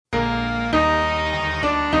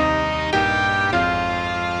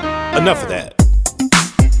enough of that.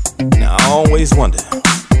 Now I always wonder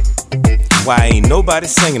why ain't nobody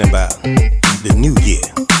singing about the new year.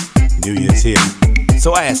 New Year's here.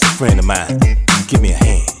 So I asked a friend of mine, give me a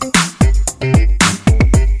hand.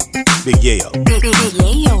 Big Yayo. Big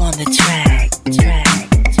Yayo on the track.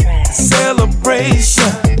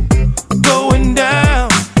 Celebration going down.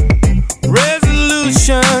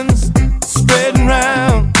 Resolutions spreading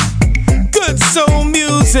round. Good soul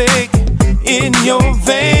music in your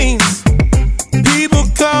veins. People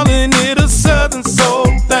calling it a southern soul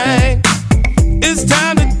thing. It's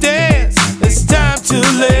time to dance. It's time to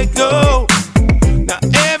let go. Now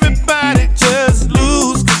everybody just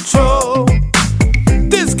lose control.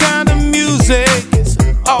 This kind of music is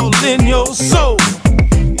all in your soul.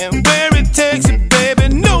 And where it takes you, baby,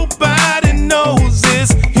 nobody knows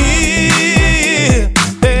it's here.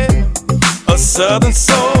 Yeah. A Southern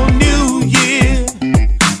Soul New Year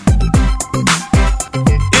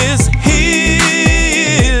is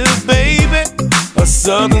here, baby. A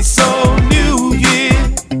Southern Soul New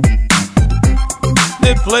Year.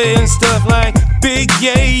 They're playing stuff like Big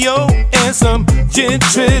Yayo and some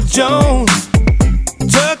Gentry Jones,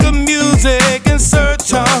 Tucker Music and Sir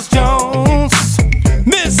Charles Jones,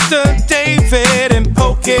 Mr. David and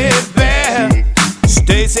Pokey Bear,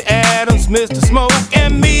 Stacey Adams, Mr. Smoke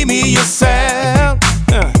and Mimi yourself,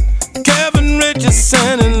 Kevin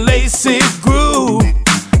Richardson and Lacey Groove,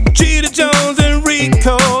 Cheetah Jones and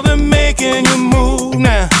Rico, they're making you move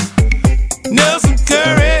now. Nelson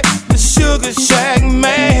Curry, the Sugar Shack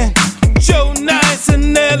Man, Joe Nice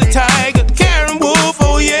and Nelly Tiger, Karen Wolf,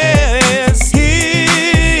 oh yeah, it's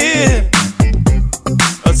here.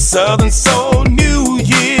 A Southern Soul New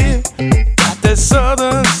Year. Got that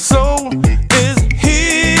Southern Soul is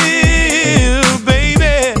here,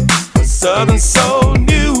 baby. A Southern Soul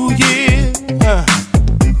New Year.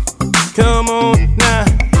 Come on now.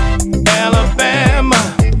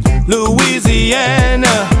 Alabama,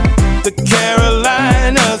 Louisiana, the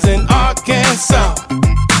Carolinas and Arkansas,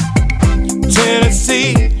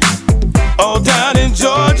 Tennessee, all down in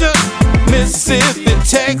Georgia, Mississippi,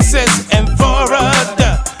 Texas and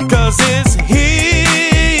Florida. Cause it's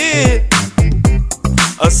here.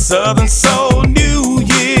 A Southern Soul New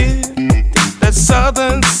Year. That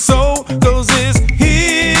Southern Soul goes is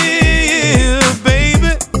here,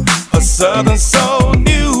 baby. A Southern Soul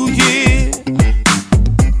New Year.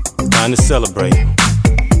 Time to celebrate.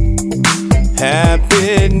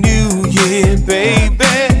 Happy New Year, baby.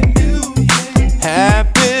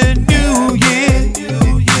 Happy New Year.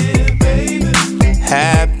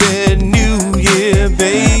 Happy New Year,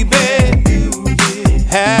 baby.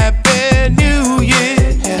 Happy New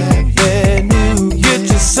Year. Happy New Year. Get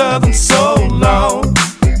your Southern Soul on.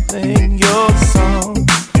 Sing your song.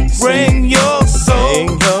 Bring your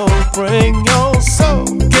soul. Bring your soul.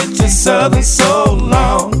 Get your Southern Soul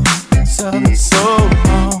on. Southern Soul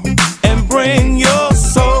on. And bring your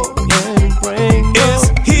soul. And bring your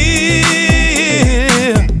soul. It's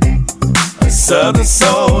here. A Southern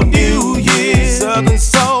Soul New Year. Southern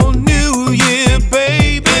Soul New Year,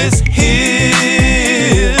 baby. It's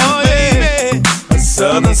here, oh, baby. A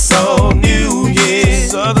Southern Soul New Year.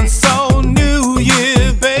 Southern Soul New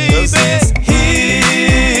Year, baby. It's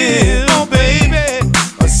here, oh, baby.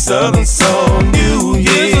 A Southern Soul New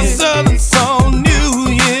Year. It's a Southern Soul New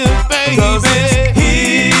Year, baby. 'Cause it's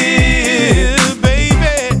here,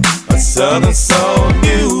 baby. A Southern Soul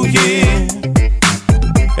New Year.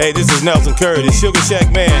 Hey, this is Nelson Curry, the Sugar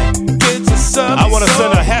Shack Man. I want to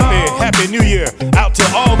send a happy New Year out to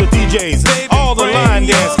all the DJs, all the line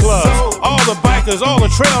dance clubs, all the bikers, all the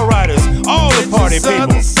trail riders, all the party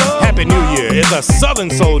people. Happy New Year. It's a Southern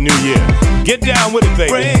Soul New Year. Get down with it,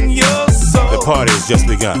 baby. The party has just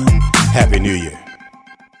begun. Happy New Year.